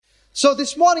So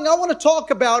this morning I want to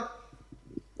talk about,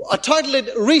 I titled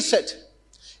it Reset.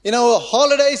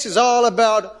 Holidays is all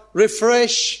about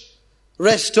refresh,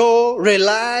 restore,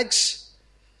 relax,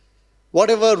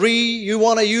 whatever you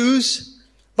want to use.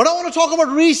 But I want to talk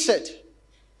about reset.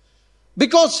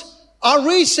 Because our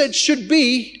reset should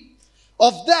be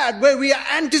of that where we are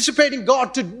anticipating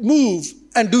God to move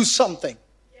and do something.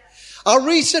 Our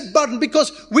reset button,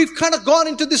 because we've kind of gone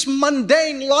into this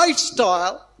mundane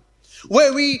lifestyle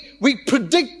where we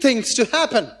predict things to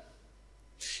happen.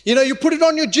 You put it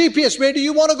on your GPS. Where do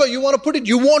you want to go? You want to put it,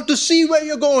 you want to see where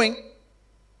you're going.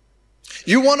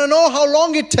 You want to know how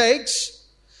long it takes.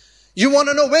 You want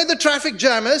to know where the traffic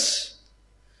jam is.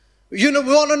 We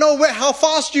want to know how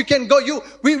fast you can go.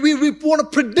 We want to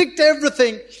predict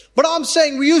everything. But I'm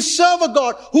saying you serve a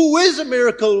God who is a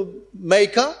miracle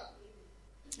maker.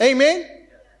 Amen.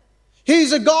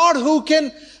 He's a God who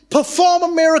can perform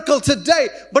a miracle today.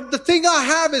 But the thing I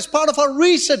have as part of our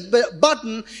reset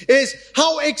button is,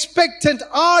 how expectant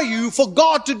are you for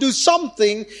God to do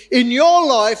something in your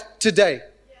life today?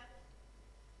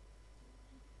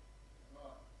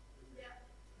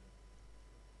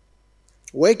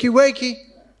 Wakey, wakey.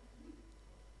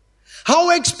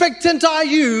 How expectant are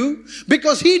you?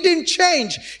 Because He didn't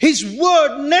change. His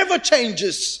word never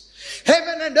changes.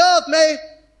 Heaven and earth may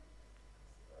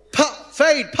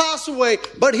fade, pass away,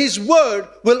 but His word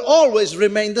will always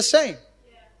remain the same.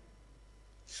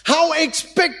 How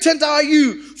expectant are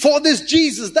you for this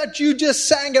Jesus that you just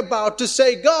sang about, to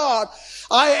say, God,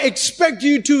 I expect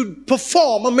you to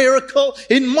perform a miracle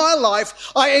in my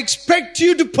life. I expect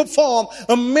you to perform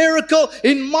a miracle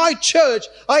in my church.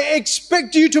 I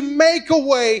expect you to make a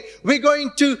way. We're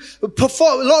going to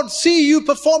perform. Lord, see you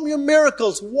perform your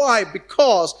miracles. Why?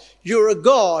 Because you're a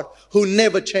God who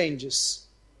never changes.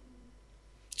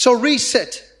 So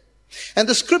reset. And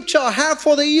the scripture I have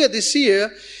for this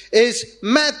year is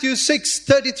Matthew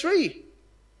 6:33.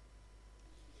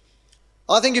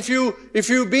 I think if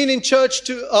you've been in church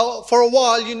for a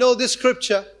while, you know this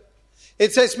scripture.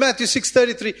 It says, Matthew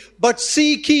 6:33, but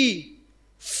seek ye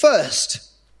first.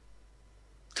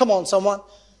 Come on, someone.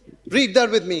 Read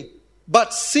that with me.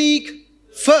 But seek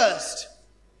first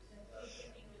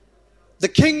the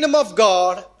kingdom of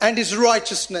God and His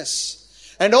righteousness,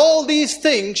 and all these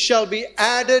things shall be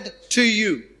added to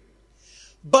you.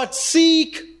 But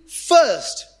seek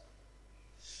first.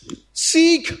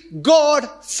 Seek God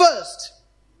first.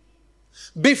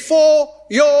 Before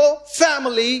your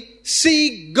family,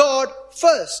 seek God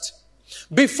first.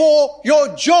 Before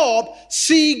your job,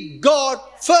 seek God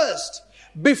first.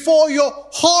 Before your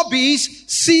hobbies,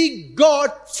 seek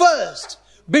God first.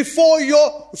 Before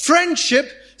your friendship,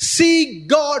 seek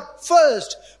God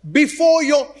first. Before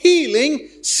your healing,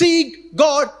 seek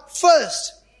God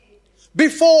first.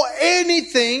 Before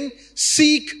anything,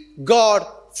 seek God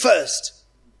first.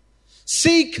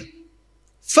 Seek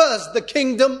first the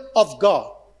kingdom of God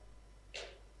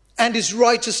and His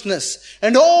righteousness,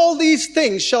 and all these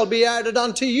things shall be added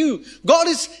unto you. God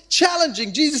is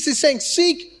challenging. Jesus is saying,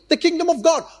 seek the kingdom of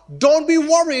God. Don't be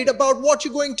worried about what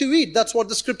you're going to eat. That's what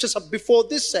the scriptures before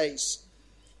this says.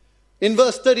 In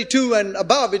verse 32 and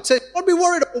above, it says, don't be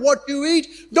worried about what you eat.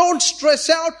 Don't stress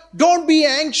out. Don't be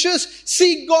anxious.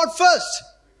 Seek God first.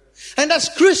 And as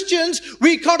Christians,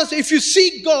 if you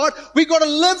seek God, we got to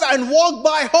live and walk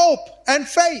by hope and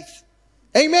faith.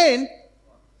 Amen.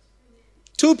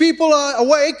 2 people are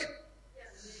awake.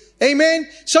 Amen.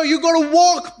 So you got to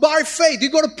walk by faith.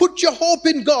 You got to put your hope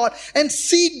in God and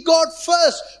seek God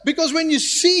first. Because when you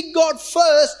seek God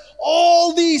first,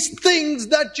 all these things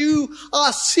that you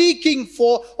are seeking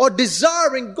for or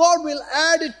desiring, God will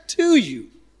add it to you.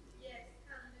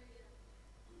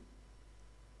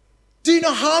 Do you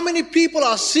know how many people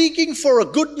are seeking for a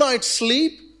good night's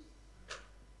sleep?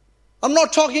 I'm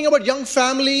not talking about young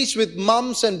families with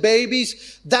mums and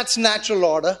babies. That's natural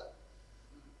order.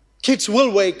 Kids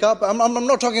will wake up. I'm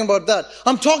not talking about that.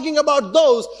 I'm talking about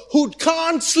those who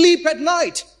can't sleep at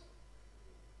night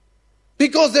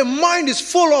because their mind is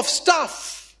full of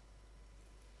stuff.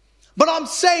 But I'm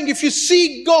saying if you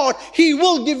seek God, He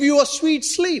will give you a sweet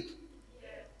sleep.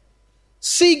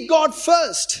 Seek God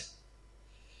first.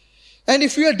 And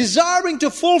if we are desiring to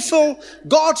fulfill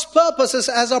God's purposes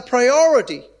as a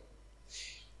priority,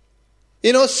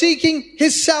 seeking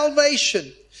His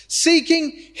salvation,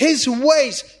 seeking His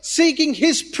ways, seeking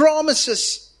His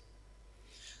promises,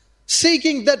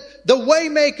 seeking that the way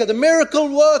maker, the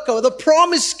miracle worker, the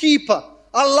promise keeper.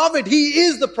 I love it. He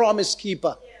is the promise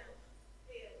keeper.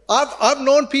 I've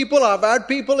known people, I've had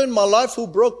people in my life who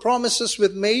broke promises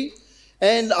with me.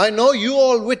 And I know you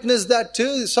all witness that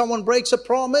too. Someone breaks a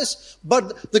promise.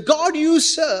 But the God you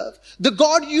serve, the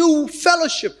God you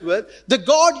fellowship with, the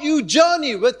God you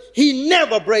journey with, He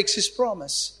never breaks His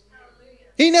promise.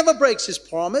 He never breaks His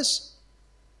promise.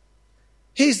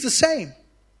 He's the same.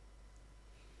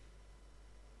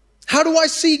 How do I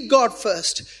seek God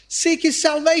first? Seek His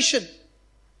salvation.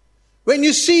 When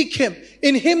you seek Him,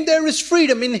 in Him there is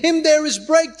freedom. In Him there is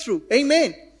breakthrough.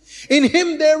 Amen. In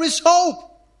Him there is hope.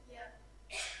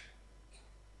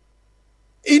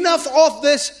 Enough of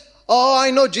this, oh,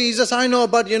 I know Jesus, I know,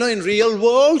 but in real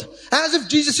world, as if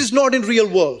Jesus is not in real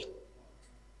world.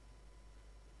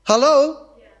 Hello?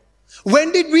 Yeah.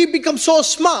 When did we become so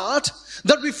smart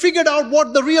that we figured out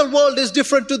what the real world is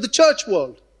different to the church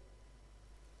world?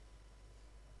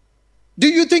 Do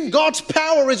you think God's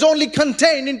power is only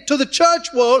contained into the church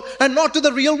world and not to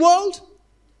the real world?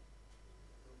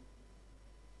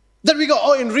 Then we go,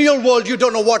 oh, in real world, you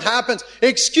don't know what happens.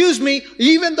 Excuse me,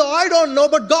 even though I don't know,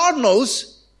 but God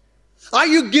knows. Are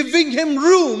you giving Him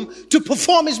room to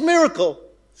perform His miracle?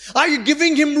 Are you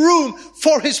giving Him room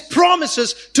for His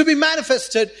promises to be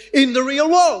manifested in the real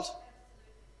world?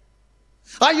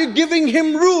 Are you giving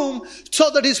Him room so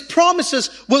that His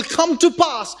promises will come to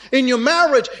pass in your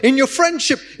marriage, in your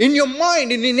friendship, in your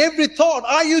mind, and in every thought?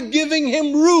 Are you giving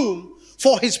Him room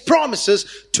for His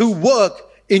promises to work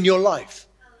in your life?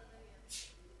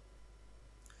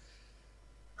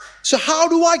 So how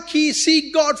do I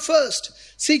seek God first?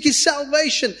 Seek His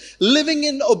salvation, living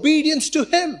in obedience to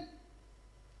Him.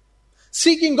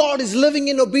 Seeking God is living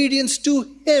in obedience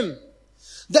to Him.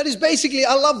 That is basically,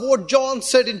 I love what John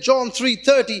said in John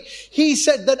 3:30. He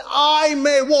said that I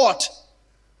may what?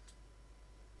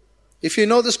 If you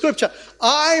know the scripture,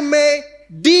 I may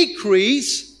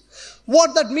decrease.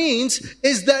 What that means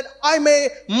is that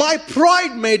my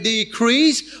pride may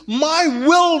decrease, my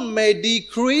will may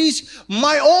decrease,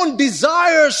 my own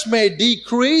desires may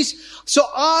decrease, so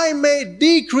I may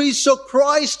decrease so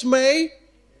Christ may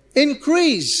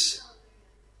increase.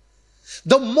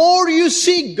 The more you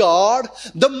seek God,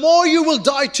 the more you will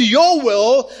die to your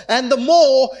will, and the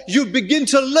more you begin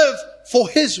to live for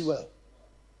His will.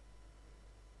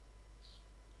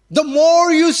 The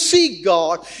more you seek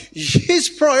God, His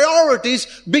priorities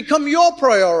become your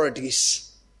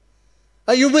priorities.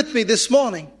 Are you with me this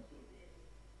morning?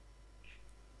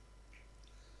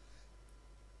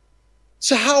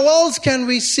 So how else can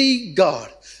we seek God?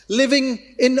 Living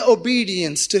in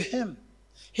obedience to Him,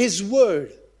 His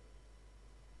Word.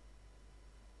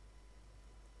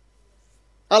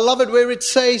 I love it where it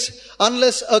says,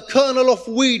 unless a kernel of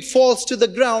wheat falls to the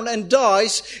ground and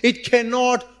dies, it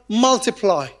cannot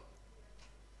multiply.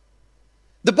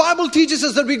 The Bible teaches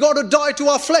us that we got to die to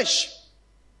our flesh.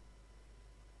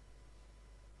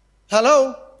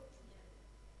 Hello?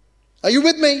 Are you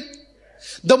with me?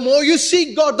 The more you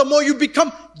seek God, the more you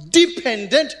become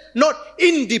dependent, not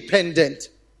independent.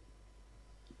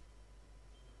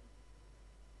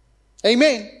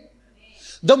 Amen.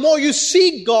 The more you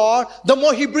seek God, the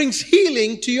more He brings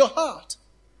healing to your heart.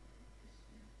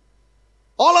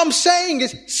 All I'm saying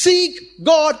is seek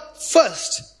God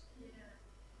first.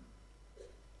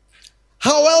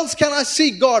 How else can I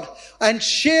seek God? And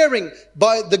sharing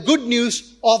by the good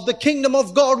news of the kingdom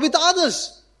of God with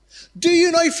others. Do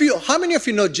you know how many of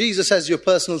you know Jesus as your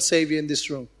personal Savior in this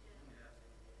room?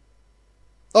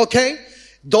 Okay?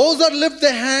 Those that lift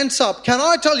their hands up, can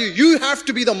I tell you, you have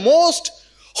to be the most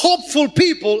hopeful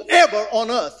people ever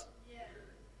on earth.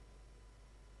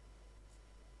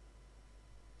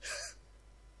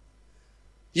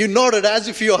 You nodded as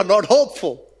if you are not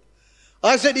hopeful.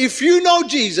 I said, if you know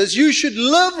Jesus, you should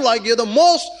live like you're the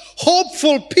most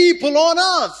hopeful people on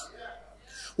earth.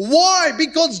 Why?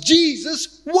 Because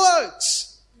Jesus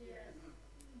works.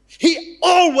 He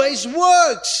always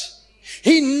works.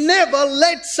 He never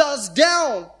lets us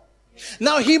down.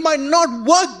 Now, He might not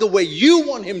work the way you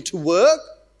want Him to work,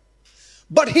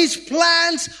 but His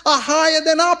plans are higher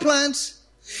than our plans.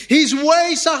 His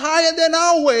ways are higher than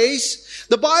our ways.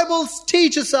 The Bible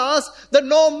teaches us that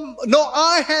no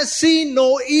eye has seen,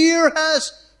 no ear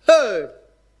has heard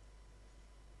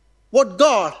what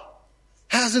God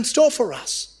has in store for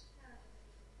us.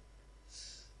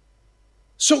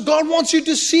 So God wants you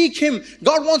to seek Him.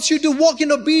 God wants you to walk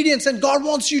in obedience, and God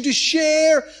wants you to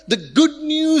share the good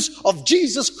news of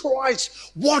Jesus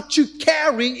Christ. What you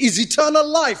carry is eternal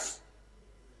life.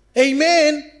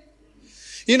 Amen.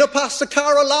 You know, Pastor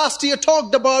Cara last year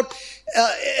talked about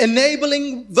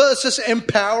enabling versus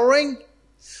empowering.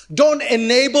 Don't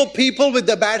enable people with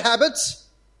their bad habits.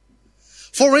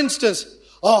 For instance,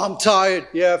 oh, I'm tired.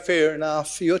 Yeah, fair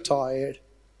enough. You're tired.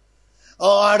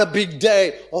 Oh, I had a big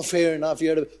day. Oh, fair enough.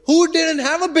 Who didn't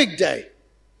have a big day?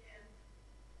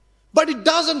 But it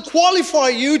doesn't qualify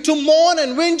you to mourn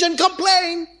and whinge and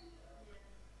complain.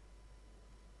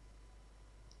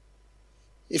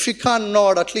 If you can't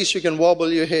nod, at least you can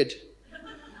wobble your head.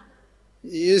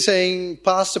 You're saying,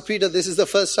 Pastor Peter, this is the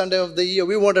first Sunday of the year.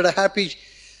 We wanted a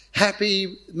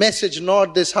happy message,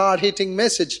 not this hard-hitting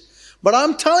message. But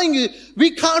I'm telling you,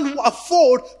 we can't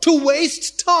afford to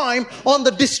waste time on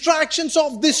the distractions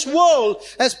of this world.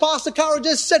 As Pastor Carol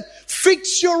just said,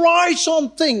 fix your eyes on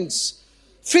things.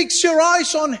 Fix your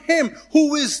eyes on Him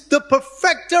who is the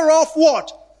perfecter of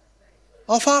what?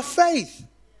 Of our faith.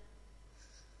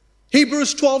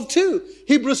 Hebrews 12:2.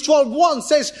 Hebrews 12:1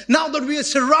 says, now that we are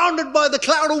surrounded by the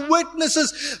cloud of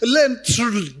witnesses,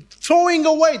 throwing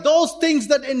away those things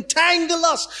that entangle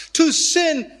us to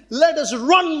sin, let us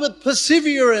run with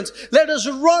perseverance. Let us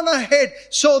run ahead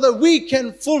so that we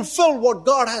can fulfill what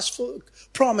God has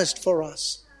promised for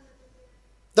us.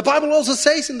 The Bible also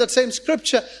says in that same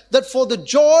scripture that for the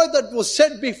joy that was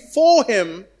set before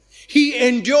Him, He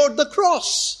endured the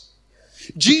cross.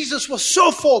 Jesus was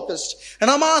so focused, and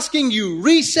I'm asking you,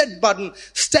 reset button,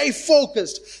 stay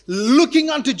focused, looking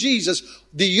unto Jesus,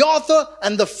 the author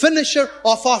and the finisher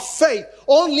of our faith.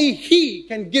 Only He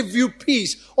can give you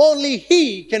peace. Only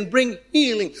He can bring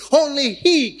healing. Only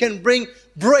He can bring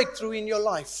breakthrough in your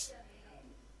life.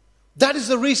 That is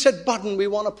the reset button we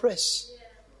want to press.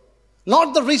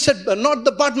 Not the reset, not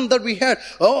the button that we had.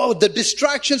 Oh, the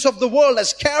distractions of the world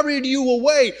has carried you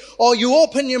away. Or you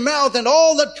open your mouth and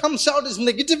all that comes out is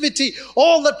negativity.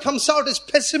 All that comes out is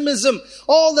pessimism.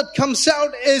 All that comes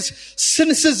out is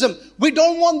cynicism. We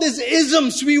don't want these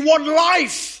isms. We want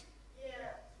life.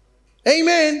 Yeah.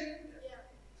 Amen. Yeah.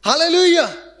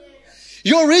 Hallelujah.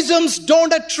 Yeah. Your isms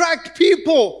don't attract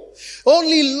people.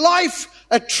 Only life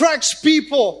attracts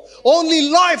people. Only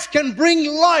life can bring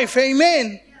life.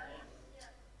 Amen.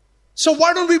 So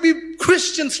why don't we be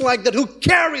Christians like that who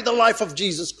carry the life of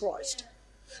Jesus Christ?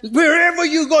 Wherever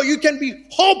you go, you can be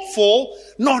hopeful,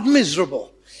 not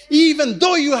miserable. Even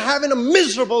though you're having a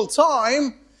miserable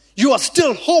time, you are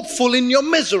still hopeful in your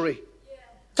misery.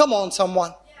 Come on,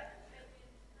 someone.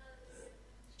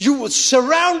 You were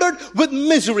surrounded with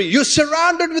misery. You're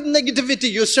surrounded with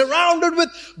negativity. You're surrounded with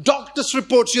doctor's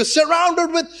reports. You're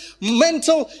surrounded with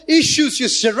mental issues. You're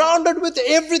surrounded with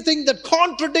everything that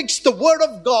contradicts the word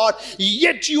of God.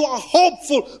 Yet you are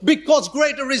hopeful because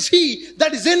greater is He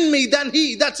that is in me than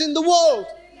he that's in the world.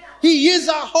 He is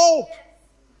our hope.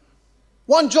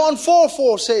 1 John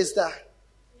 4:4 says that.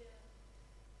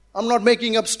 I'm not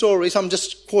making up stories. I'm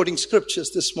just quoting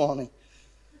scriptures this morning.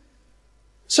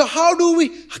 So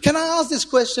can I ask this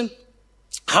question?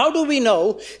 How do we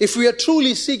know if we are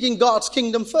truly seeking God's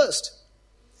kingdom first?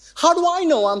 How do I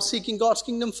know I'm seeking God's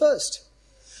kingdom first?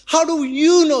 How do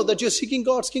you know that you're seeking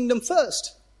God's kingdom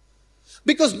first?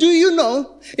 Because do you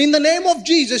know, in the name of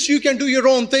Jesus, you can do your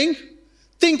own thing,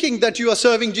 thinking that you are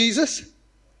serving Jesus?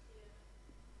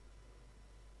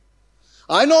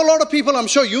 I know a lot of people, I'm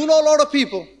sure you know a lot of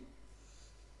people,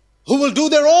 who will do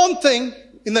their own thing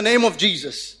in the name of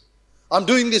Jesus. I'm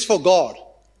doing this for God.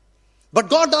 But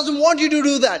God doesn't want you to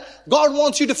do that. God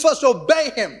wants you to first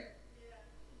obey Him.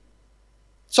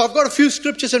 So I've got a few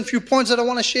scriptures and a few points that I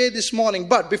want to share this morning.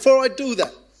 But before I do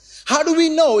that, how do we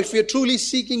know if we're truly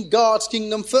seeking God's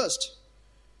kingdom first?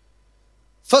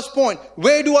 First point,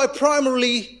 where do I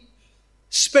primarily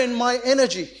spend my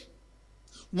energy?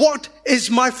 What is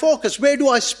my focus? Where do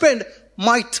I spend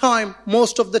my time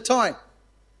most of the time?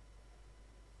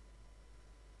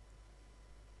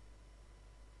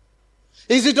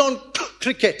 Is it on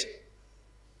cricket?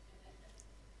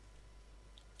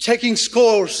 Checking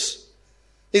scores?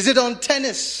 Is it on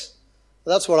tennis?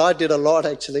 That's what I did a lot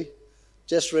actually.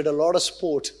 Just read a lot of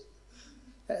sport.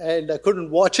 And I couldn't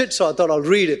watch it, so I thought I'll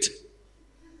read it.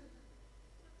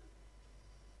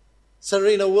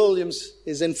 Serena Williams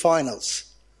is in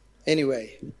finals.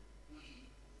 Anyway,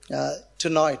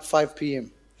 tonight, 5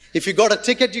 p.m. If you got a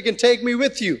ticket, you can take me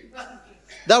with you.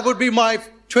 That would be my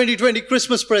 2020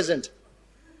 Christmas present.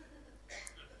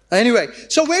 Anyway,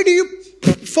 so where do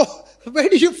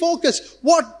you focus?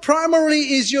 What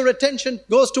primarily is your attention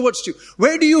goes towards you?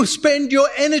 Where do you spend your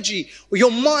energy,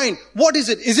 your mind? What is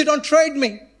it? Is it on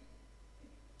treadmill?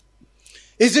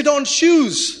 Is it on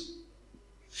shoes?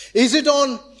 Is it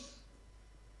on,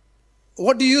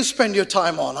 what do you spend your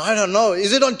time on? I don't know.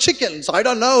 Is it on chickens? I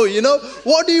don't know.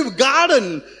 What do you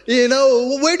garden?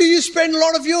 Where do you spend a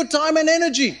lot of your time and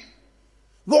energy?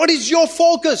 What is your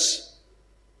focus?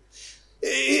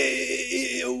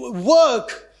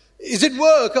 Work, Is it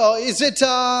work? Or is it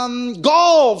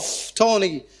golf,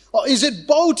 Tony? Or is it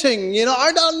boating?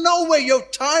 I don't know where your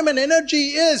time and energy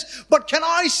is. But can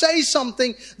I say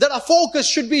something? That our focus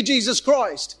should be Jesus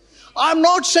Christ. I'm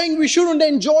not saying we shouldn't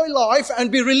enjoy life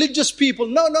and be religious people.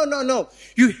 No.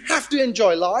 You have to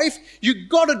enjoy life. You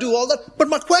got to do all that. But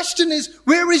my question is,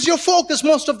 where is your focus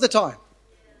most of the time?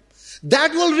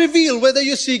 That will reveal whether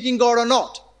you're seeking God or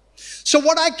not. So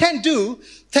what I can do,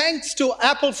 thanks to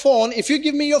Apple phone, if you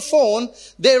give me your phone,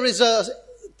 there is a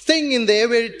thing in there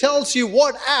where it tells you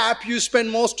what app you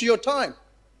spend most of your time.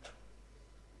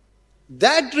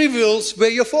 That reveals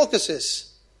where your focus is.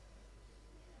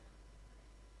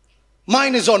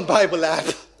 Mine is on Bible app.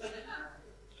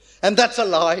 And that's a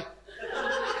lie.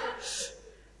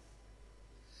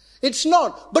 It's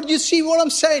not. But you see what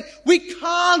I'm saying? We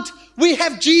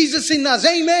have Jesus in us.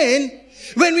 Amen.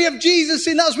 When we have Jesus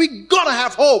in us, we got to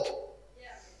have hope.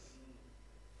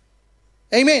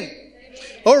 Amen.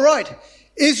 All right.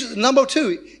 Number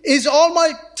 2, is all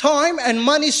my time and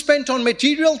money spent on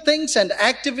material things and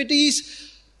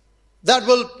activities that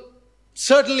will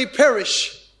certainly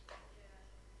perish?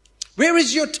 Where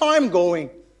is your time going?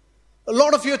 A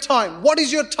lot of your time. What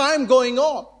is your time going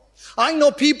on? I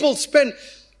know people spend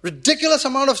ridiculous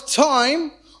amount of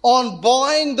time on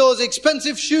buying those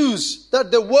expensive shoes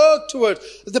that they work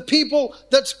towards. The people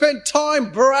that spend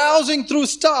time browsing through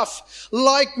stuff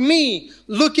like me,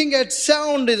 looking at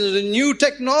sound and new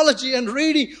technology and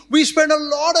reading. We spend a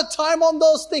lot of time on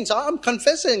those things. I'm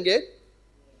confessing it.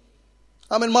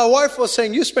 My wife was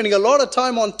saying, you're spending a lot of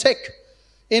time on tech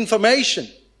information.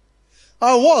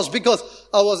 I was, because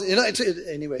I was,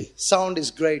 anyway, sound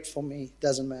is great for me.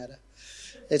 Doesn't matter.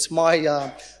 It's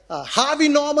my, Harvey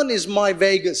Norman is my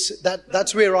Vegas.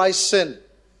 That's where I sin.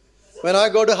 When I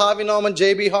go to Harvey Norman,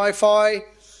 JB Hi-Fi,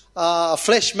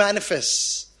 flesh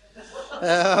manifests.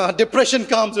 Depression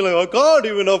comes, I can't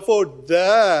even afford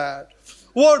that.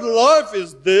 What life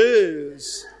is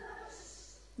this?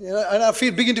 And I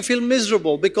begin to feel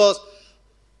miserable because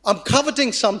I'm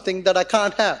coveting something that I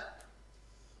can't have.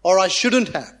 Or I shouldn't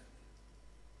have.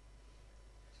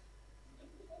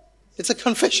 It's a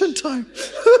confession time.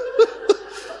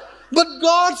 But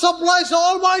God supplies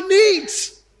all my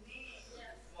needs.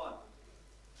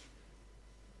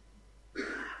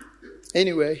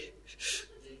 Anyway.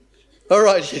 All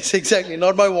right, yes, exactly.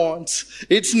 Not my wants.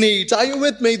 It's needs. Are you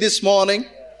with me this morning?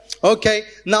 Okay.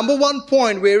 Number 1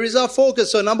 point. Where is our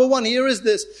focus? So number 1 here is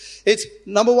this.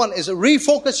 Number 1 is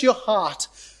refocus your heart.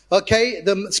 Okay.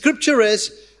 The scripture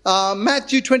is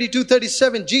Matthew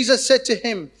 22:37. Jesus said to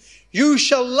him, you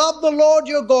shall love the Lord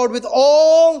your God with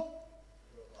all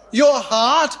your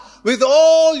heart, with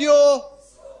all your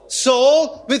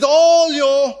soul, with all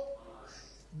your...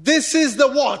 This is the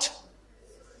what?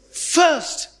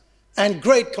 First and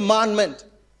great commandment.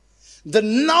 The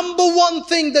number 1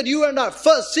 thing that you and I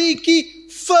first seek ye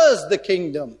first the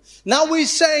kingdom. Now we're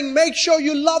saying make sure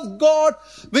you love God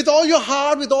with all your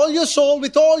heart, with all your soul,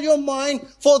 with all your mind,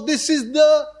 for this is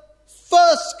the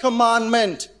first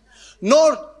commandment.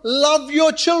 Not love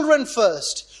your children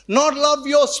first, not love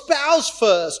your spouse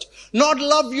first, not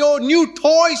love your new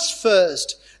toys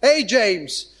first. Hey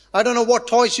James, I don't know what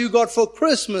toys you got for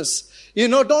Christmas.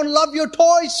 Don't love your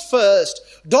toys first.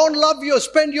 Don't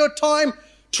spend your time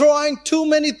trying too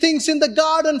many things in the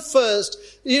garden first.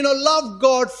 Love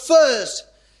God first.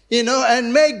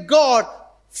 And make God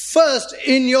first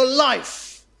in your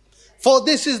life. For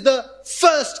this is the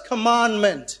first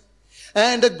commandment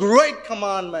and a great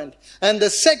commandment. And the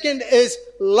second is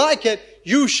like it,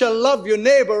 you shall love your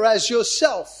neighbor as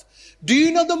yourself. Do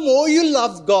you know the more you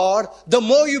love God, the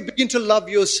more you begin to love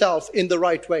yourself in the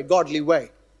right way, godly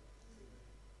way.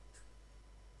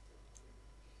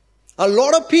 A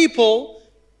lot of people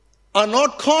are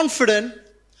not confident,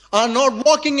 are not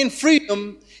walking in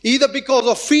freedom, either because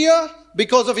of fear,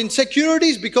 because of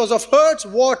insecurities, because of hurts,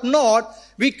 whatnot.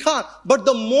 We can't. But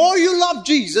the more you love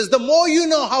Jesus, the more you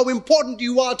know how important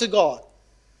you are to God.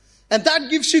 And that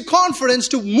gives you confidence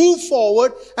to move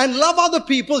forward and love other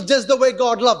people just the way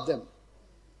God loved them.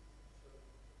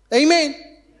 Amen.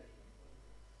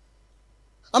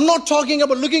 I'm not talking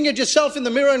about looking at yourself in the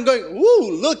mirror and going,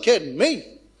 ooh, look at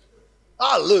me.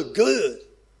 I look good.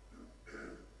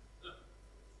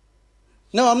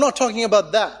 No, I'm not talking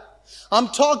about that. I'm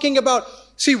talking about,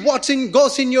 see,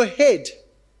 goes in your head.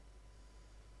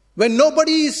 When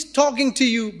nobody is talking to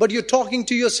you, but you're talking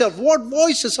to yourself, what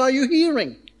voices are you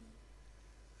hearing?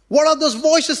 What are those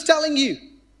voices telling you?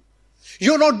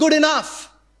 You're not good enough.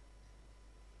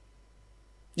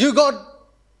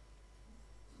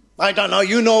 I don't know,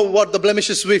 you know what the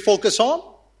blemishes we focus on?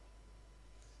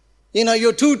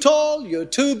 You're too tall, you're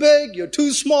too big, you're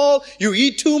too small, you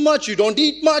eat too much, you don't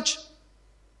eat much.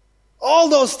 All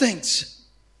those things.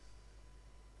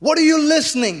 What are you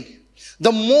listening?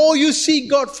 The more you seek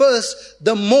God first,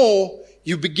 the more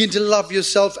you begin to love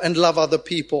yourself and love other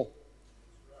people.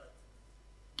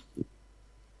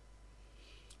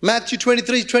 Matthew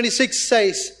 23:26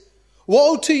 says,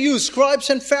 "Woe to you, scribes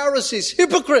and Pharisees,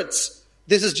 hypocrites."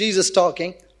 This is Jesus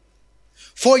talking.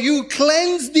 "For you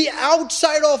cleanse the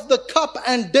outside of the cup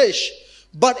and dish,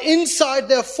 but inside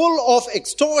they're full of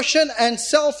extortion and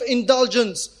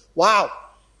self-indulgence." Wow.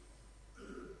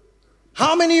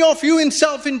 How many of you in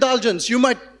self-indulgence? You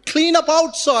might clean up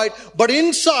outside, but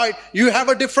inside you have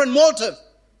a different motive.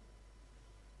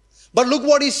 But look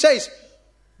what he says.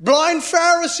 Blind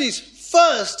Pharisees,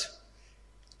 first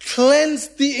cleanse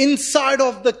the inside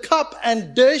of the cup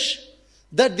and dish,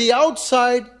 that the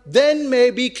outside then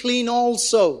may be clean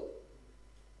also.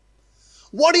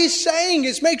 What he's saying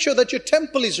is make sure that your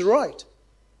temple is right.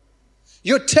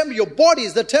 Your body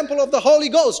is the temple of the Holy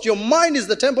Ghost. Your mind is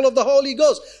the temple of the Holy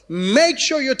Ghost. Make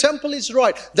sure your temple is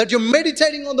right, that you're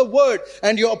meditating on the Word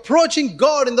and you're approaching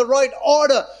God in the right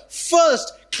order.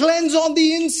 First, cleanse on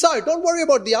the inside. Don't worry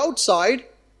about the outside.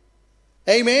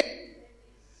 Amen.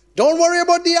 Don't worry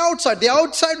about the outside. The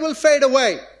outside will fade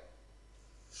away.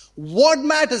 What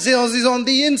matters is on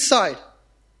the inside.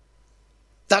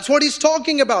 That's what he's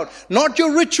talking about. Not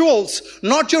your rituals,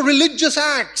 not your religious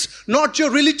acts, not your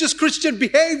religious Christian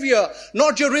behavior,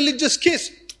 not your religious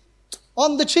kiss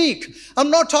on the cheek. I'm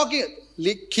not talking,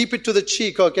 keep it to the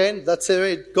cheek, okay? That's the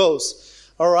way it goes.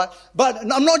 All right. But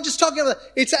I'm not just talking about,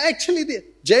 it's actually,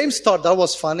 James thought that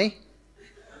was funny.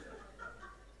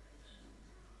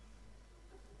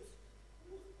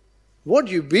 What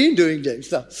have you been doing,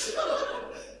 James? No.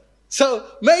 So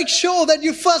make sure that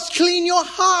you first clean your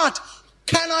heart.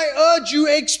 Can I urge you,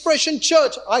 Expression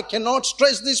Church? I cannot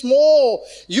stress this more.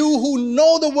 You who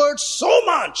know the word so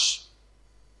much,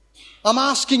 I'm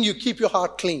asking you, keep your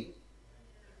heart clean.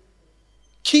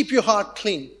 Keep your heart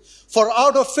clean. For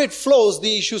out of it flows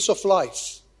the issues of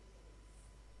life.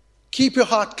 Keep your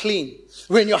heart clean.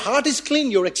 When your heart is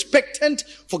clean, you're expectant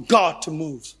for God to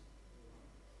move.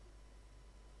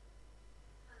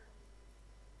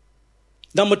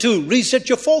 Number 2, reset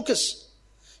your focus,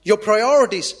 your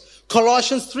priorities.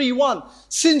 Colossians 3:1.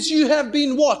 Since you have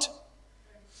been what?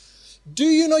 Do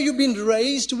you know you've been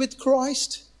raised with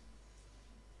Christ?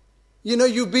 You know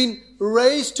you've been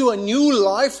raised to a new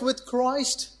life with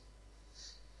Christ?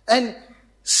 And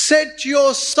set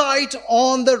your sight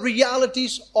on the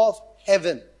realities of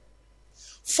heaven.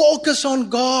 Focus on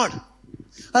God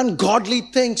and godly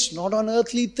things, not on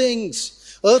earthly things.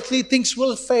 Earthly things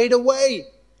will fade away.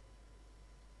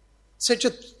 Set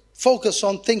your focus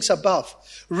on things above.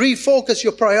 Refocus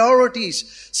your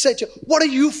priorities. What are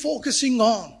you focusing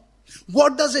on?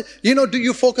 What does it, do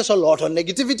you focus a lot on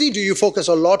negativity? Do you focus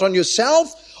a lot on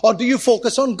yourself? Or do you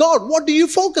focus on God? What do you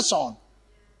focus on?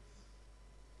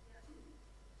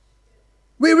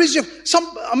 Where is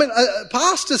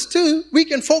pastors too, we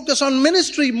can focus on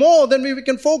ministry more than we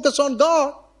can focus on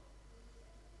God.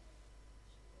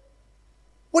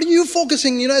 What are you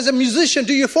focusing, as a musician?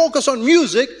 Do you focus on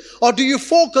music or do you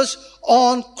focus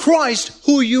on Christ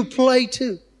who you play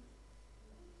to?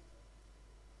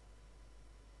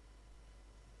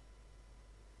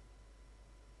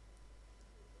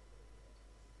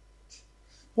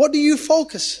 What do you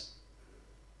focus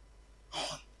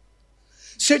on?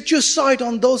 Set your sight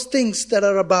on those things that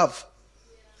are above.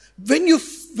 When you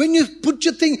put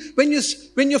your thing, when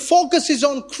your focus is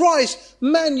on Christ,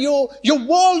 man, your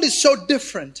world is so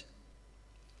different.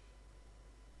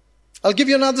 I'll give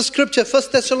you another scripture,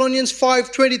 1 Thessalonians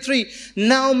 5:23.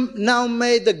 Now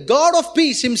may the God of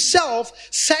peace himself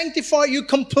sanctify you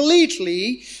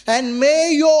completely, and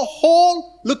may your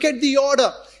whole, look at the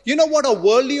order. You know what a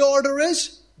worldly order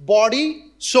is?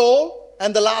 Body, soul,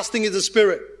 and the last thing is the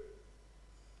spirit.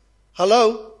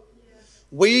 Hello?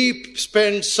 We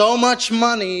spend so much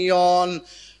money on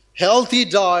healthy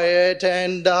diet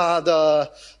and the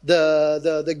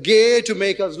gear to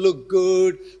make us look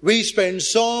good. We spend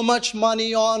so much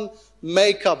money on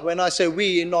makeup. When I say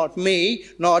we, not me,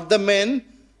 not the men,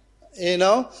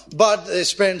 but they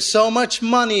spend so much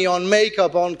money on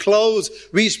makeup, on clothes.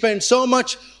 We spend so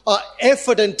much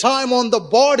effort and time on the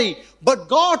body. But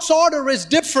God's order is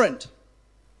different.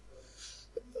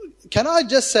 Can I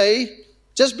just say,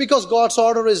 just because God's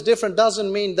order is different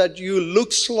doesn't mean that you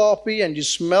look sloppy and you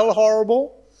smell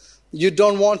horrible. You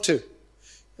don't want to.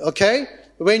 Okay?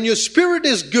 When your spirit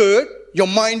is good, your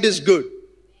mind is good.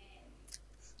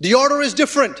 The order is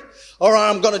different. All right,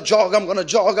 I'm going to jog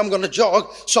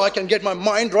so I can get my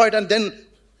mind right, and then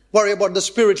Worry about the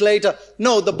spirit later.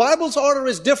 No, the Bible's order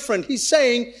is different. He's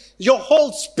saying your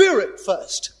whole spirit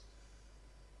first.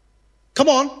 Come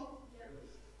on.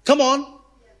 Come on.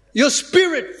 Your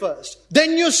spirit first.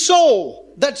 Then your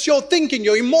soul. That's your thinking,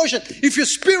 your emotion. If your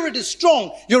spirit is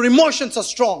strong, your emotions are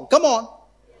strong. Come on.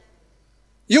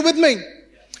 You with me?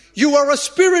 You are a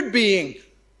spirit being.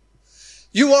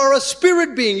 You are a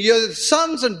spirit being. You're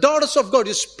sons and daughters of God.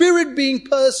 You're a spirit being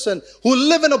person who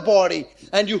live in a body.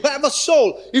 And you have a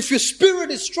soul. If your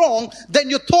spirit is strong, then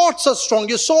your thoughts are strong.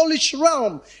 Your soul is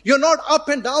realm. You're not up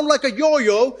and down like a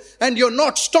yo-yo. And you're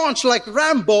not staunch like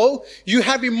Rambo. You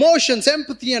have emotions,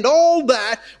 empathy and all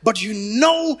that. But you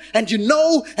know and you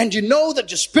know and you know that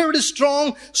your spirit is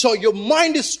strong. So your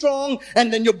mind is strong.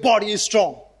 And then your body is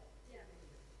strong.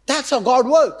 That's how God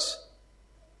works.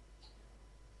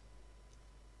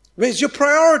 Where's your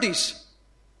priorities?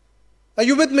 Are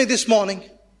you with me this morning?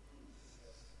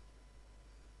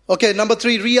 Okay, number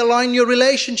 3, realign your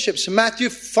relationships. Matthew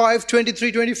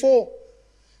 5:23-24.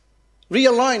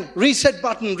 Realign, reset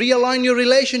button, realign your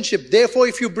relationship. Therefore,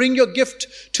 if you bring your gift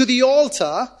to the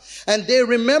altar and they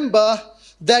remember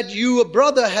that your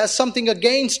brother has something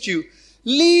against you,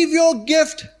 leave your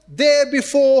gift there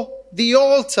before the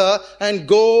altar and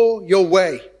go your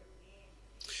way.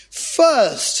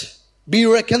 First, be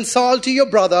reconciled to your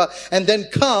brother and then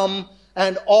come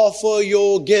and offer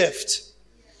your gift.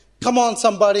 Come on,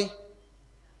 somebody.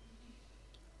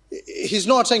 He's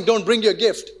not saying don't bring your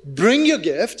gift. Bring your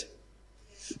gift.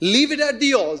 Leave it at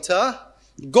the altar.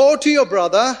 Go to your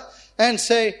brother and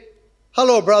say,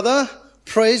 hello, brother.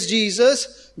 Praise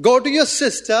Jesus. Go to your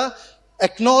sister.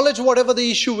 Acknowledge whatever the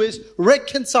issue is.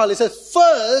 Reconcile. He says,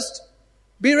 first,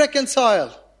 be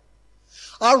reconciled.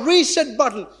 Our reset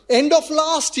button. End of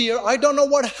last year, I don't know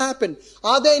what happened.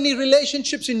 Are there any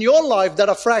relationships in your life that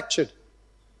are fractured?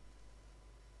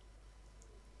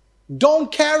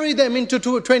 Don't carry them into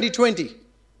 2020.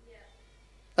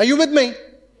 Are you with me?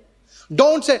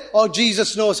 Don't say, oh,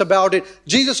 Jesus knows about it.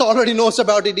 Jesus already knows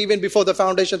about it even before the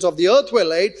foundations of the earth were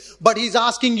laid. But He's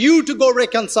asking you to go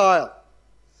reconcile.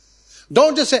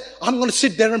 Don't just say, I'm going to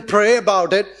sit there and pray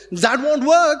about it. That won't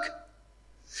work.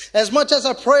 As much as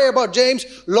I pray about James,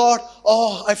 Lord,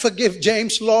 oh, I forgive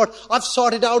James, Lord. I've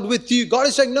sorted out with you. God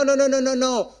is saying,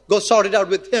 no. Go sort it out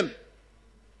with him.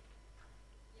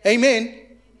 Amen.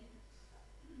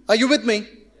 Are you with me?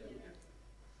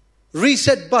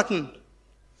 Reset button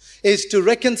is to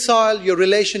reconcile your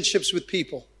relationships with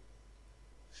people.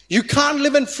 You can't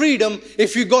live in freedom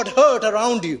if you got hurt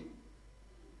around you.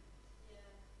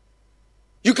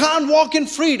 You can't walk in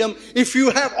freedom if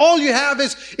all you have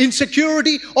is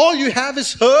insecurity, all you have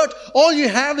is hurt, all you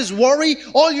have is worry,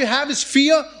 all you have is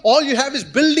fear, all you have is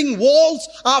building walls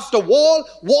after wall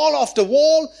after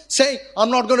wall, saying, I'm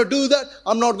not going to do that,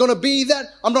 I'm not going to be that,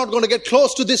 I'm not going to get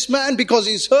close to this man because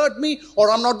he's hurt me,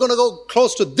 or I'm not going to go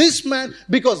close to this man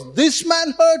because this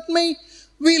man hurt me.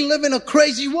 We live in a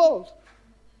crazy world.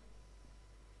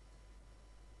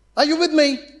 Are you with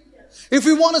me? If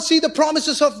we want to see the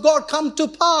promises of God come to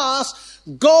pass,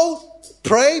 go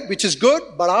pray, which is good.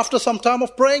 But after some time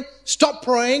of praying, stop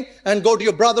praying and go to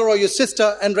your brother or your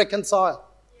sister and reconcile.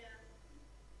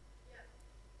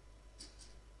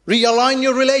 Realign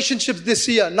your relationships this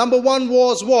year. Number 1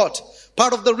 was what?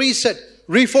 Part of the reset.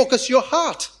 Refocus your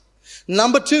heart.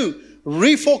 Number 2,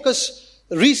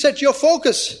 reset your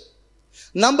focus.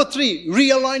 Number 3,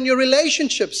 realign your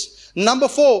relationships. Number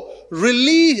 4,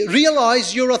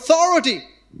 realize your authority.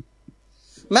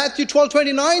 Matthew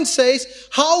 12:29 says,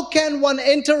 how can one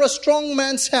enter a strong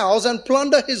man's house and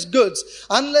plunder his goods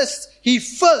unless he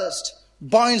first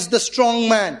binds the strong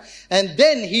man, and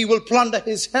then he will plunder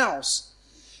his house?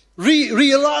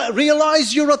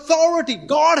 Realize your authority.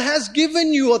 God has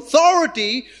given you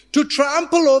authority to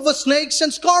trample over snakes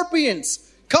and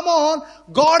scorpions. Come on.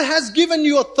 God has given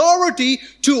you authority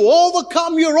to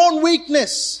overcome your own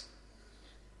weakness.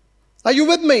 Are you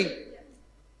with me?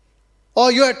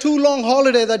 Or you had too long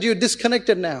holiday that you're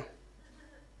disconnected now?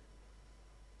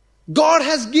 God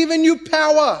has given you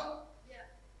power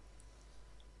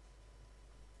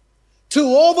to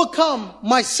overcome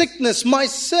my sickness, my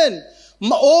sin,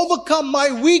 overcome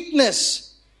my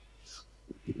weakness.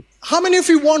 How many of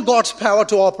you want God's power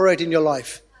to operate in your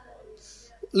life?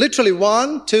 Literally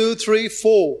 1, 2, 3,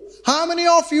 4. How many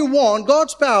of you want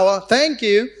God's power? Thank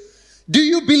you. Do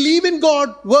you believe in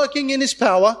God working in His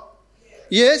power?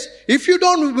 Yes. If you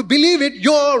don't believe it,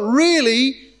 you're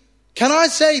really, can I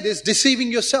say this, deceiving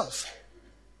yourself.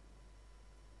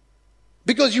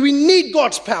 Because we need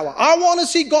God's power. I want to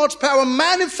see God's power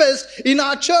manifest in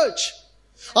our church.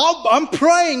 I'm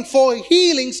praying for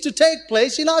healings to take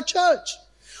place in our church.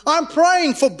 I'm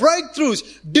praying for breakthroughs,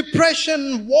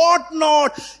 depression,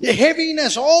 whatnot,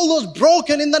 heaviness, all those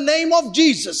broken in the name of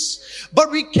Jesus.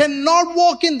 But we cannot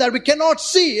walk in that. We cannot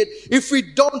see it if we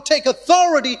don't take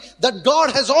authority that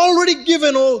God has already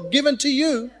given to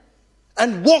you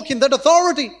and walk in that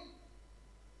authority.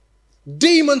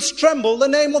 Demons tremble in the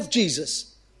name of Jesus.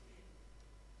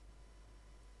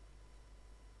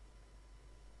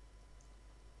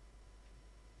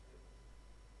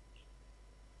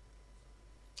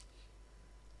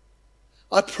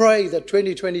 I pray that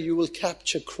 2020 you will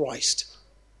capture Christ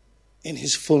in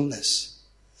His fullness.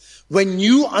 When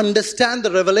you understand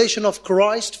the revelation of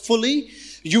Christ fully,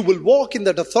 you will walk in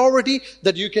that authority,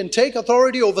 that you can take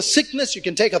authority over sickness, you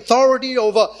can take authority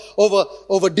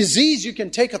over disease, you can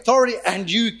take authority, and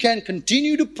you can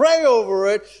continue to pray over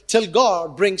it till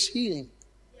God brings healing.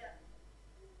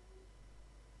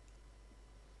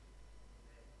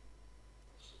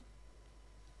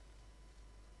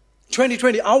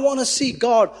 2020, I want to see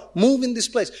God move in this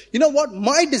place. You know what?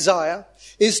 My desire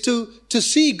is to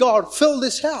see God fill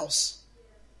this house.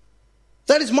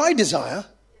 That is my desire.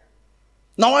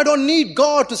 Now I don't need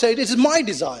God to say it. It is my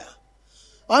desire.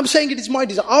 I'm saying it is my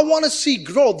desire. I want to see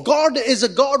growth. God is a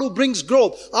God who brings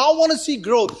growth. I want to see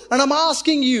growth. And I'm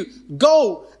asking you,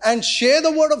 go and share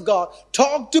the word of God.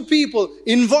 Talk to people.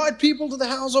 Invite people to the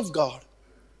house of God.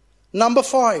 Number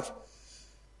 5,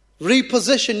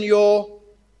 reposition your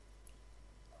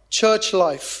church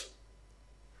life.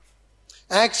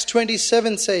 Acts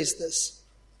 27 says this.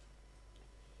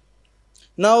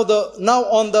 Now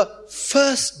on the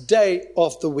first day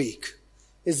of the week,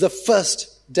 is the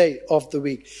first day of the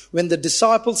week, when the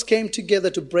disciples came together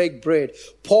to break bread,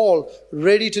 Paul,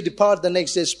 ready to depart the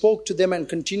next day, spoke to them and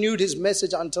continued his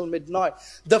message until midnight.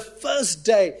 The first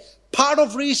day, part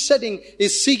of resetting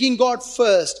is seeking God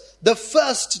first. The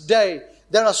first day.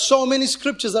 There are so many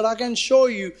scriptures that I can show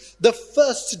you. The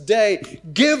first day,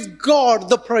 give God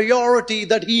the priority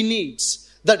that He needs,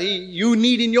 you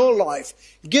need in your life.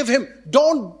 Give Him.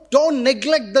 Don't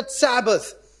neglect that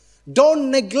Sabbath. Don't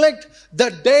neglect the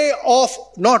day of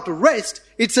not rest.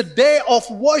 It's a day of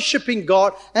worshiping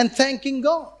God and thanking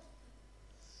God.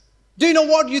 Do you know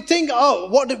what you think?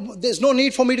 There's no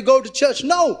need for me to go to church.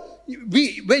 No.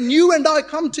 When you and I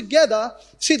come together,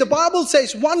 see, the Bible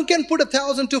says one can put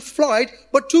 1,000 to flight,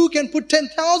 but two can put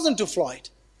 10,000 to flight.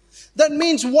 That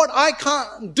means what I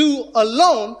can't do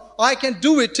alone, I can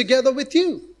do it together with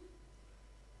you.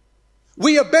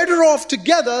 We are better off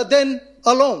together than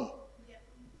alone.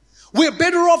 We are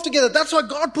better off together. That's why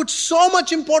God puts so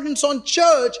much importance on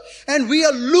church, and we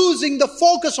are losing the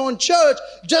focus on church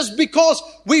just because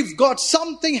we've got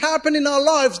something happen in our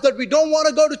lives that we don't want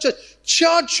to go to church.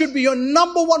 Church should be your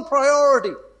number one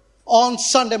priority on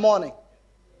Sunday morning.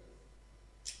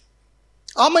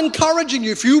 I'm encouraging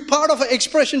you, if you're part of an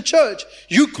Expression Church,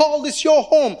 you call this your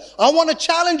home. I want to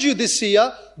challenge you this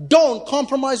year, don't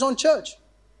compromise on church.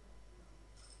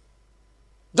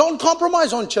 Don't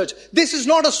compromise on church. This is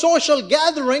not a social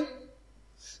gathering.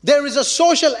 There is a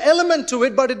social element to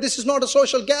it, but this is not a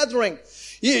social gathering.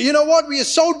 You know what? We are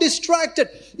so distracted.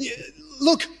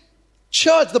 Look,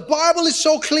 church, the Bible is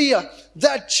so clear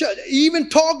that church even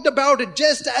talked about it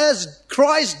just as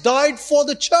Christ died for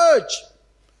the church.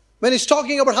 When he's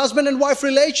talking about husband and wife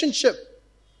relationship.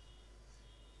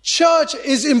 Church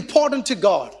is important to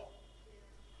God.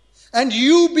 And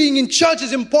you being in church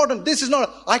is important. This is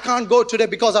not, I can't go today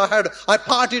because I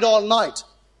partied all night.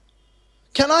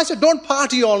 Can I say, don't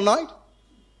party all night?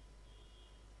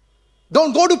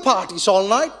 Don't go to parties all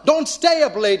night. Don't stay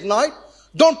up late night.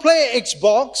 Don't play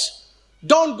Xbox.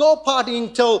 Don't go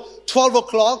partying till 12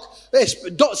 o'clock.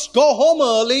 Go home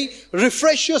early,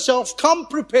 refresh yourself, come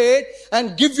prepared,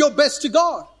 and give your best to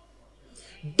God.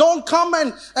 Don't come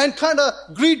and kind of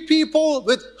greet people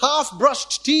with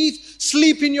half-brushed teeth,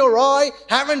 sleep in your eye,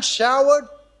 haven't showered.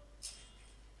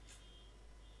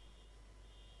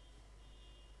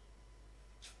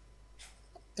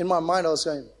 In my mind, I was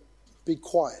saying, be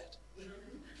quiet.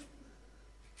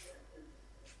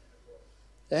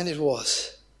 And it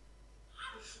was.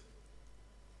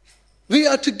 We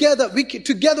are together.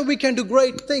 Together we can do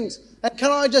great things. And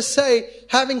can I just say,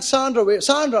 having Sandra,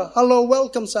 hello,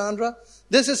 welcome Sandra.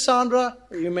 This is Sandra.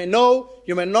 You may know,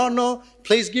 you may not know.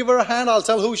 Please give her a hand. I'll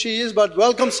tell who she is, but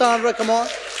welcome Sandra, come on.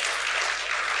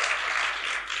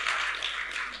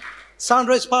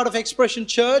 Sandra is part of Expression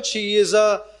Church. She is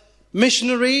a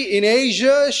missionary in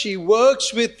Asia. She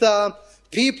works with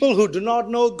people who do not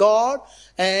know God.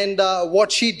 And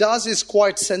what she does is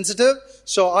quite sensitive.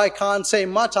 So I can't say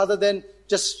much other than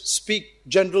just speak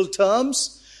general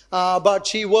terms. But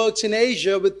she works in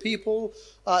Asia with people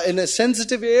in a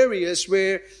sensitive areas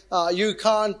where you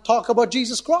can't talk about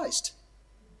Jesus Christ.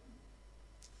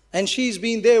 And she's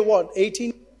been there,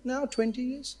 18 now, 20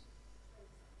 years?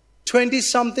 20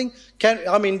 something.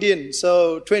 I'm Indian,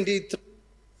 so 23,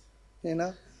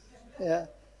 Yeah.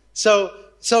 So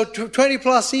 20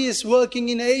 plus years working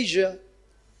in Asia.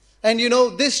 And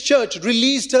this church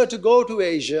released her to go to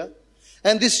Asia.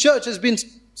 And this church has been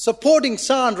supporting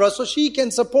Sandra so she can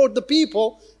support the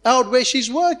people out where she's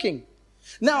working.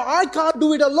 Now, I can't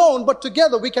do it alone, but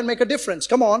together we can make a difference.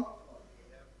 Come on.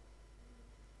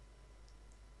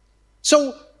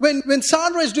 So when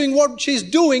Sandra is doing what she's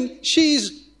doing,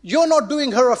 you're not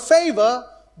doing her a favor,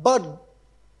 but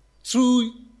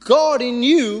through God in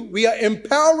you, we are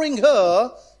empowering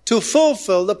her to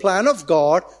fulfill the plan of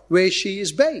God where she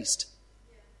is based.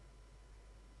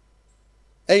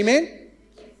 Amen?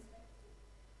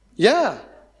 Yeah,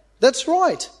 that's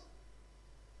right.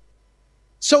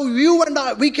 So you and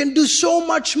I, we can do so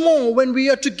much more when we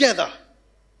are together.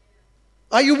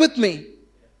 Are you with me?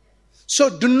 So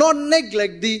do not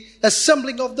neglect the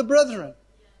assembling of the brethren.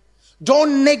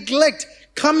 Don't neglect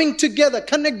coming together,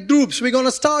 connect groups. We're going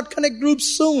to start connect groups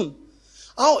soon.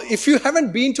 Oh, if you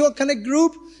haven't been to a connect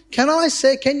group, can I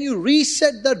say, can you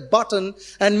reset that button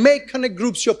and make connect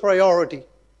groups your priority?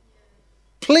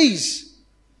 Please,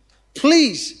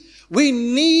 please, we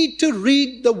need to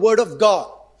read the Word of God.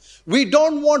 We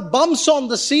don't want bumps on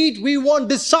the seat. We want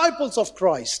disciples of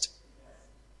Christ.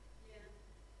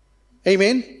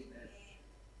 Amen?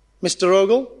 Mr.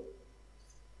 Rogel?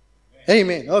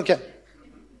 Amen. Okay.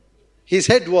 His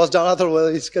head was down,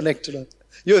 otherwise he's connected.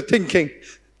 You're thinking.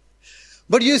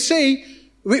 But you see,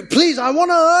 please, I want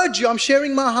to urge you. I'm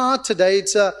sharing my heart today.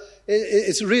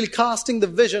 It's really casting the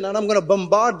vision, and I'm going to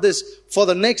bombard this for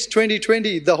the next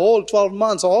 2020, the whole 12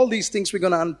 months. All these things, we're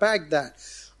going to unpack that.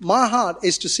 My heart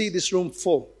is to see this room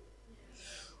full.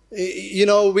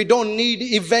 We don't need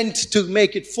event to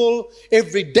make it full.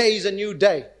 Every day is a new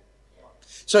day.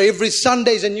 So every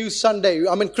Sunday is a new Sunday.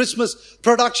 Christmas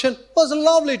production was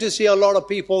lovely to see a lot of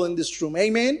people in this room.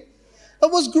 Amen?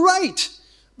 It was great.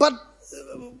 But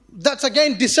that's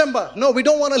again December. No, we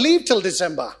don't want to leave till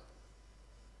December.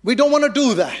 We don't want to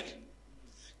do that.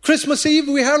 Christmas Eve,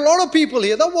 we had a lot of people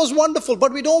here. That was wonderful.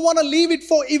 But we don't want to leave it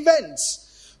for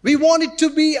events. We want it to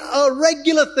be a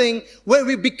regular thing where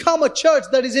we become a church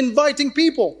that is inviting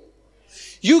people.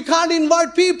 You can't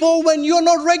invite people when you're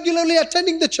not regularly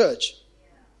attending the church.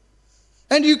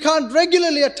 And you can't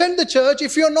regularly attend the church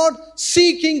if you're not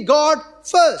seeking God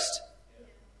first.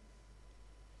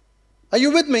 Are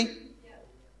you with me?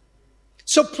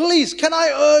 So please, can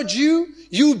I urge you,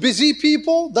 you busy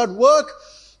people that work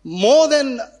more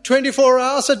than 24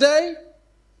 hours a day?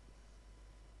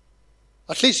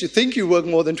 At least you think you work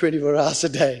more than 24 hours a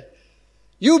day.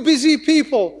 You busy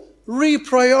people,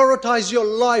 reprioritize your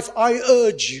life. I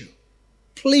urge you.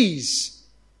 Please.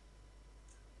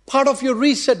 Part of your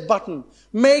reset button.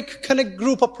 Make connect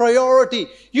group a priority.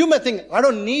 You may think, I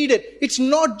don't need it. It's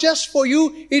not just for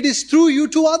you. It is through you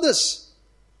to others.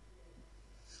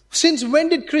 Since when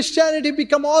did Christianity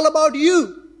become all about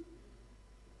you?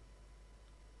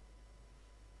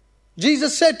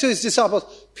 Jesus said to his disciples,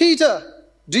 Peter,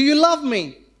 do you love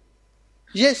me?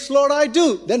 Yes, Lord, I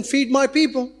do. Then feed my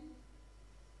people.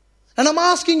 And I'm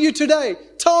asking you today,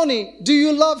 Tony, do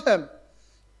you love him?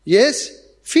 Yes,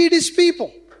 feed his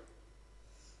people.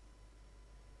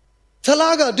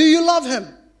 Talaga, do you love him?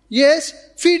 Yes,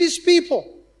 feed his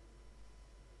people.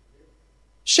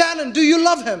 Shannon, do you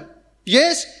love him?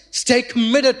 Yes, stay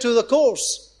committed to the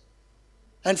course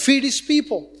and feed his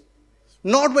people.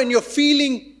 Not when you're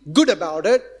feeling good about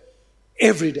it,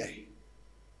 every day.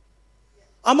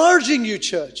 I'm urging you,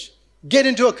 church, get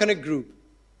into a connect group.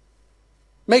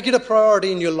 Make it a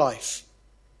priority in your life.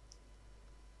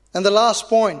 And the last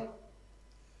point,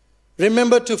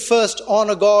 remember to first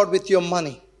honor God with your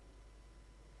money.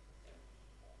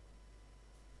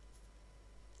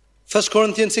 1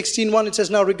 Corinthians 16:1, it says,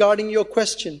 now regarding your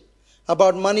question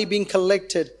about money being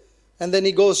collected, and then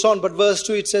he goes on, but verse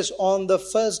 2, it says, on the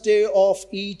first day of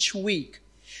each week,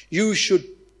 you should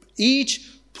each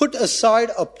put aside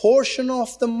a portion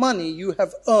of the money you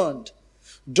have earned.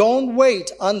 Don't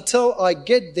wait until I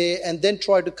get there and then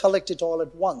try to collect it all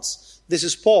at once. This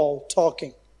is Paul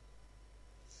talking.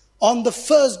 On the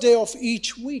first day of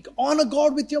each week, honor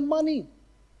God with your money.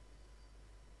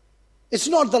 It's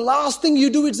not the last thing you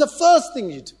do, it's the first thing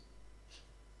you do.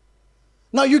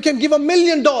 Now you can give $1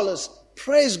 million.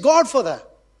 Praise God for that.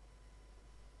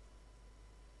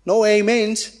 No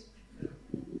amens.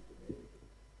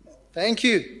 Thank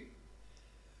you.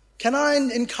 Can I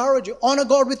encourage you? Honor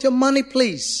God with your money,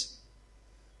 please.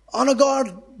 Honor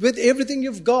God with everything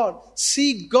you've got.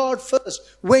 Seek God first.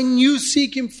 When you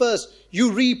seek Him first,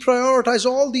 you reprioritize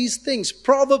all these things.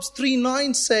 Proverbs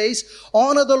 3:9 says,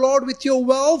 honor the Lord with your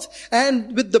wealth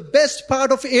and with the best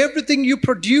part of everything you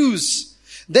produce.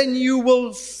 Then you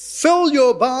will fill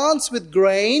your barns with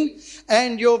grain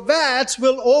and your vats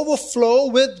will overflow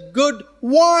with good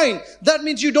wine. That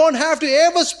means you don't have to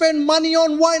ever spend money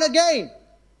on wine again.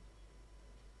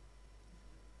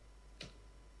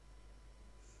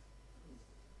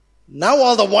 Now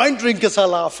all the wine drinkers are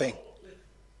laughing.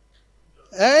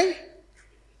 Eh?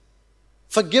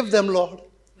 Forgive them, Lord.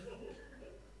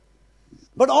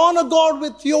 But honor God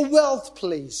with your wealth,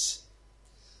 please.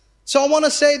 So I want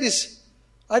to say this.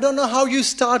 I don't know how you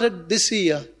started this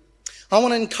year. I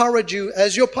want to encourage you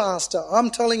as your pastor. I'm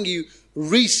telling you,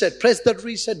 reset. Press that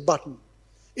reset button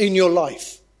in your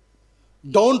life.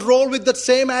 Don't roll with the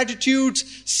same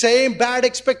attitudes, same bad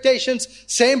expectations,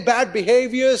 same bad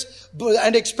behaviors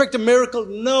and expect a miracle.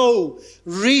 No.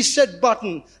 Reset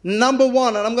button. Number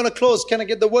one, and I'm going to close. Can I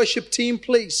get the worship team,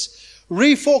 please?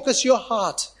 Refocus your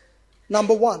heart.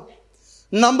 Number one.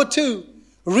 Number two,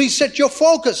 reset your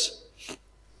focus.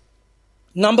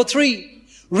 Number three,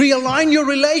 realign your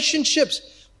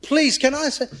relationships. Please, can I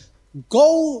say,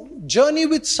 go journey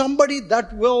with somebody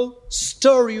that will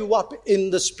stir you up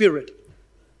in the spirit.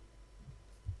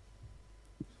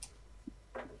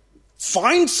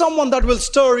 Find someone that will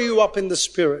stir you up in the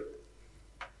spirit.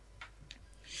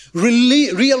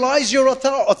 Realize your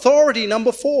authority.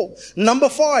 Number 4. Number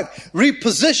 5.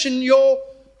 Reposition your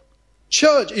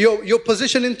church, your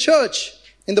position in church,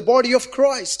 in the body of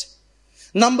Christ.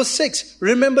 Number 6.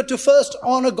 Remember to first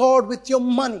honor God with your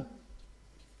money.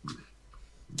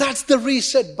 That's the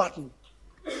reset button.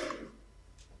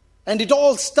 And it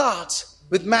all starts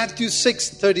with Matthew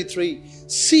 6:33.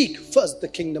 Seek first the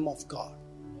kingdom of God.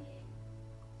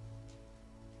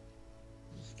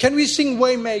 Can we sing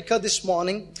Waymaker this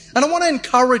morning? And I want to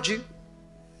encourage you.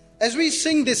 As we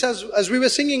sing this, as we were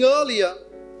singing earlier,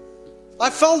 I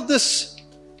felt this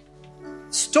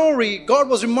story. God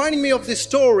was reminding me of this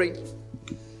story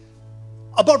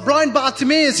about blind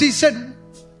Bartimaeus. He said,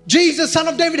 Jesus, Son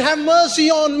of David, have mercy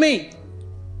on me.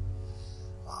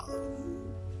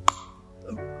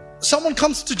 Someone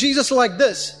comes to Jesus like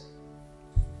this.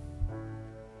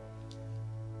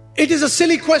 It is a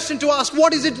silly question to ask,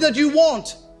 what is it that you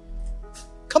want?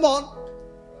 Come on.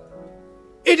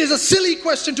 It is a silly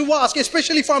question to ask,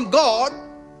 especially if I'm God.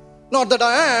 Not that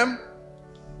I am.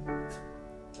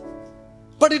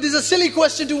 But it is a silly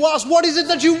question to ask, what is it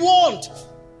that you want?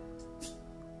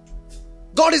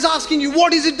 God is asking you,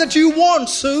 what is it that you want,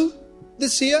 Sue,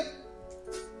 this year?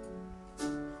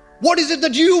 What is it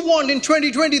that you want in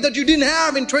 2020 that you didn't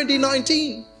have in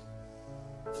 2019?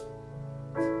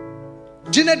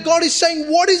 Jeanette, God is saying,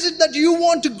 what is it that you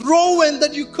want to grow in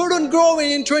that you couldn't grow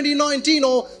in 2019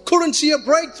 or couldn't see a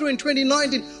breakthrough in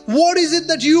 2019? What is it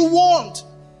that you want?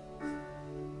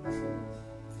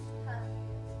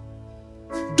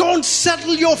 Don't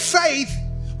settle your faith,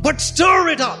 but stir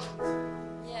it up.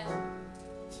 Yeah.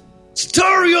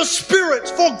 Stir your spirit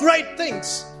for great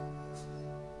things.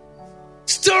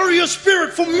 Stir your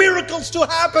spirit for miracles to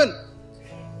happen.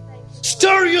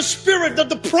 Stir your spirit that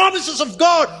the promises of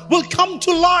God will come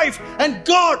to life and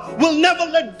God will never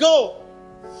let go.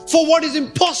 For what is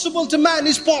impossible to man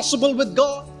is possible with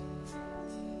God.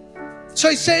 So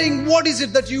he's saying, what is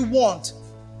it that you want?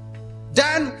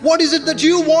 Dan, what is it that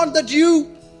you want that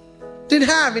you didn't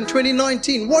have in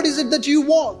 2019? What is it that you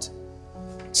want?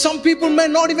 Some people may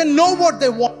not even know what they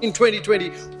want in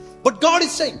 2020. But God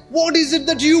is saying, what is it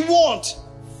that you want?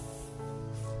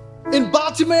 In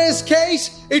Bartimaeus'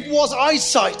 case, it was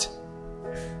eyesight.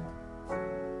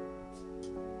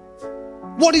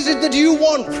 What is it that you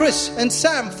want, Chris and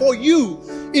Sam, for you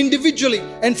individually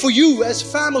and for you as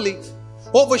family?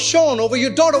 Over Sean, over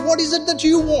your daughter, what is it that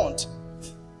you want?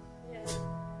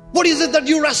 What is it that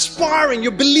you're aspiring,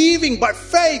 you're believing by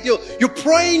faith, you're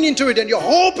praying into it and you're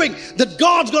hoping that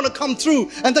God's going to come through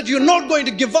and that you're not going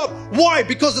to give up? Why?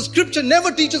 Because the scripture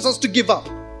never teaches us to give up.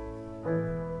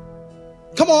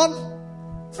 Come on.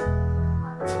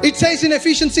 It says in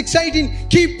Ephesians 6:18,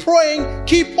 keep praying,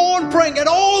 keep on praying at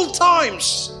all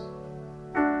times.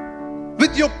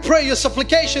 With your prayer, your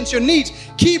supplications, your needs,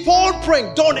 keep on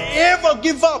praying. Don't ever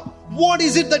give up. What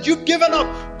is it that you've given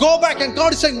up? Go back and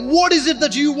God is saying, what is it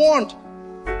that you want?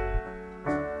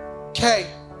 Okay.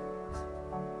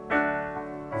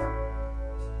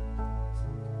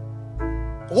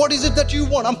 What is it that you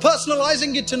want? I'm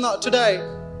personalizing it today.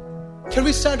 Can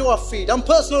we stand to our feet? I'm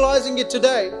personalizing it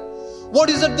today. What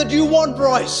is it that you want,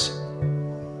 Bryce?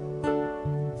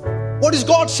 What is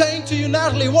God saying to you,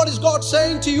 Natalie? What is God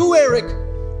saying to you, Eric?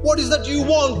 What is that you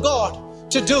want God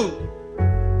to do?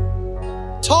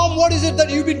 Tom, what is it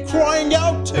that you've been crying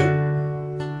out to?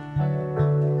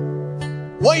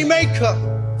 Waymaker,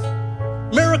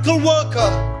 miracle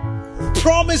worker,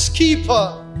 promise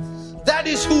keeper. That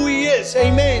is who He is.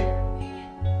 Amen.